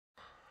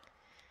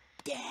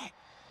Dad!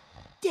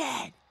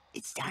 Dad!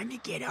 It's time to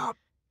get up.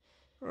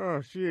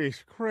 Oh,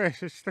 jeez,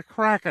 Chris, it's the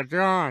crack of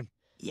dawn.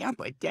 Yeah,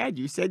 but Dad,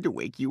 you said to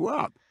wake you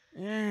up.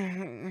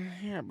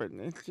 Yeah, but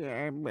it's,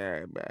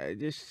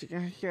 just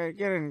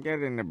get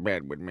into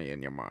bed with me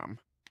and your mom.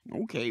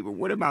 Okay, but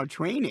what about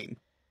training?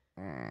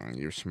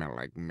 You smell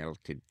like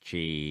melted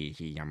cheese.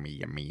 Yummy,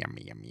 yummy,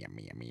 yummy, yummy,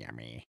 yummy, yummy,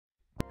 yummy.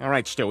 All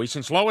right, Stewie,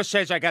 since Lois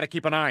says I gotta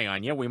keep an eye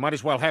on you, we might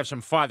as well have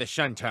some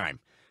father-son time.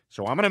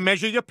 So I'm gonna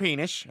measure your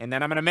penis, and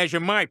then I'm gonna measure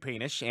my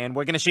penis, and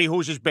we're gonna see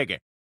whose is bigger.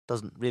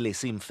 Doesn't really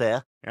seem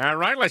fair. All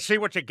right, let's see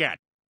what you got.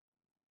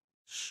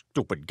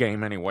 Stupid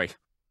game, anyway.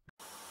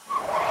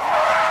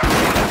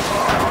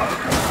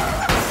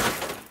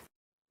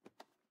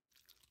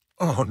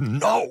 Oh,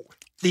 no!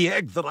 The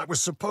egg that I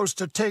was supposed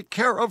to take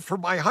care of for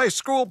my high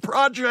school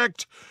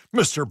project!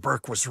 Mr.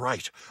 Burke was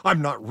right.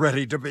 I'm not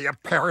ready to be a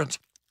parent.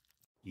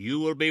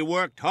 You will be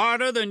worked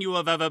harder than you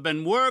have ever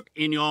been worked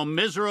in your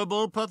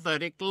miserable,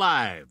 pathetic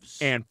lives.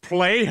 And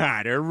play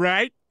harder,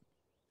 right?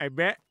 I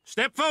bet.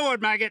 Step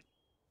forward, maggot.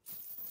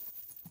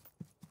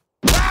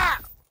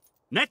 Ah!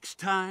 Next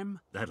time,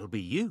 that'll be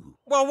you.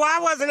 Well, why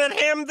wasn't it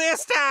him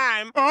this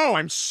time? Oh,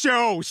 I'm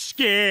so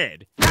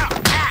scared.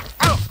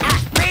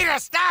 Peter,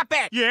 stop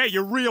it! Yeah,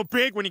 you're real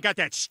big when you got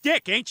that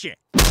stick, ain't you?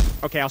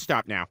 Okay, I'll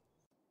stop now.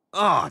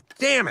 Oh,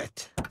 damn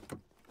it.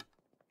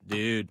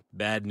 Dude,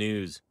 bad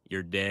news.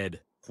 You're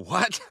dead.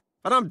 What?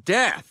 But I'm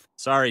deaf.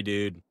 Sorry,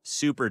 dude.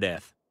 Super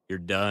deaf. You're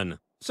done.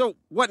 So,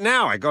 what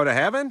now? I go to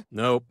heaven?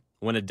 Nope.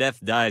 When a deaf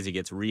dies, he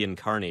gets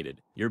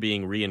reincarnated. You're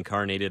being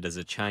reincarnated as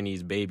a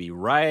Chinese baby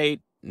right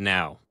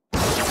now.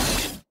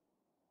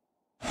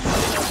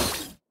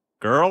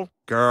 Girl?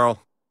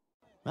 Girl.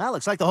 Well,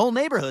 looks like the whole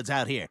neighborhood's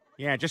out here.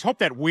 Yeah, just hope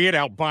that weird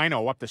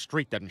albino up the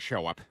street doesn't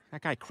show up.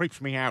 That guy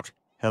creeps me out.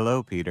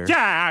 Hello, Peter.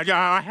 Yeah,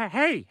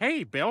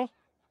 hey, Bill.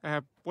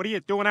 What are you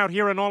doing out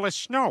here in all this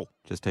snow?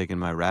 Just taking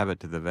my rabbit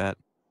to the vet.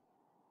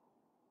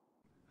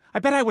 I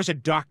bet I was a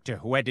doctor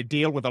who had to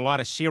deal with a lot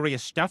of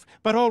serious stuff,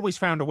 but always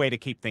found a way to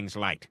keep things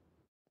light.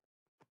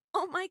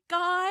 Oh my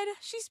God,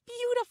 she's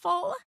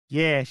beautiful.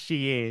 Yeah,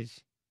 she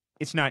is.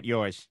 It's not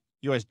yours.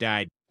 Yours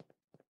died.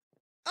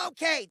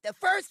 Okay, the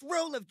first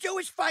rule of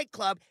Jewish Fight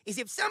Club is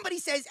if somebody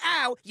says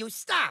ow, you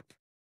stop.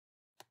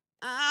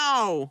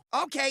 Ow!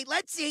 Okay,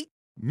 let's see.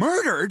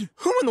 Murdered?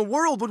 Who in the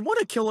world would want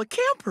to kill a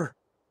camper?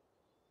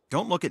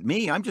 Don't look at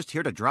me. I'm just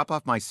here to drop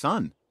off my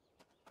son.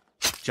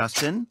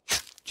 Justin,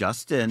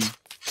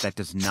 that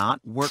does not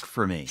work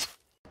for me.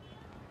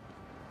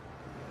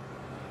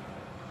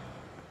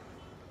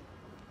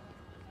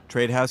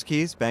 Trade house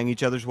keys? Bang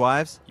each other's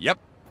wives? Yep.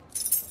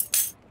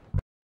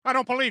 I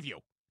don't believe you.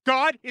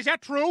 God, is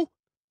that true?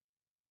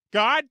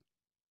 God?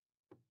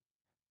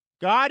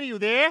 God, are you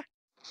there?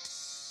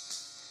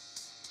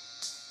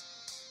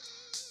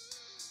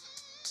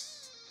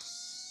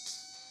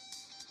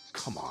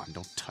 Come on,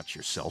 don't touch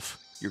yourself.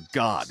 You're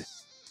God.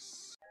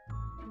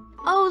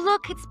 Oh,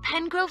 look, it's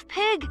Pengrove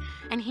Pig.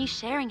 And he's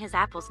sharing his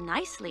apples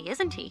nicely,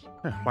 isn't he?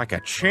 Like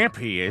a champ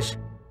he is.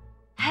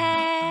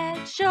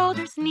 Head,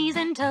 shoulders, knees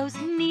and toes,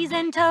 knees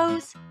and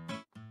toes.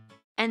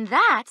 And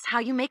that's how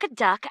you make a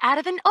duck out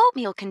of an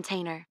oatmeal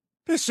container.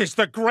 This is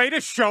the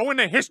greatest show in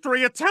the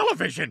history of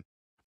television.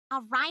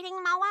 A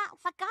riding mower?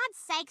 For God's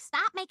sake,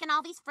 stop making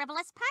all these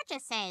frivolous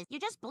purchases. You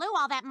just blew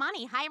all that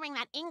money hiring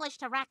that English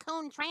to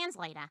raccoon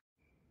translator.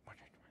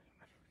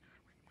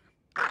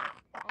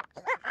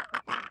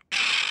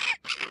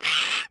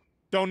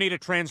 Don't need a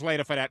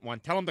translator for that one.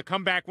 Tell him to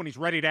come back when he's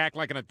ready to act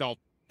like an adult.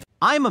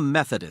 I'm a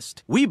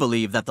Methodist. We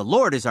believe that the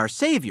Lord is our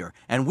Savior,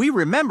 and we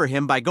remember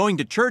Him by going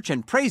to church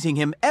and praising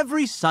Him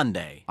every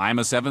Sunday. I'm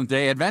a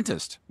Seventh-day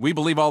Adventist. We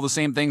believe all the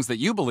same things that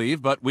you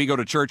believe, but we go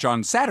to church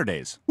on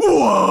Saturdays.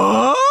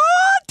 What?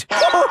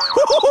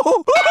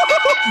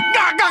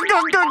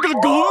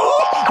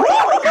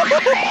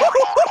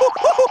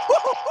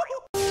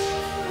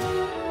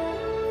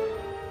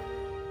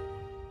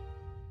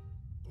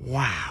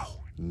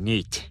 Wow,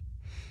 neat.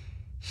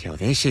 So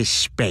this is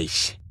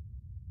space.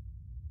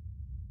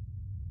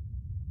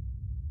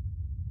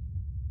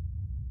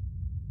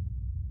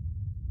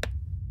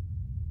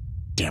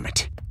 Damn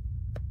it.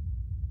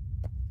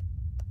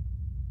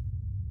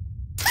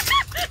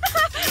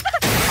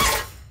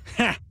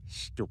 Ha!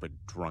 Stupid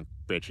drunk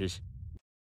bitches.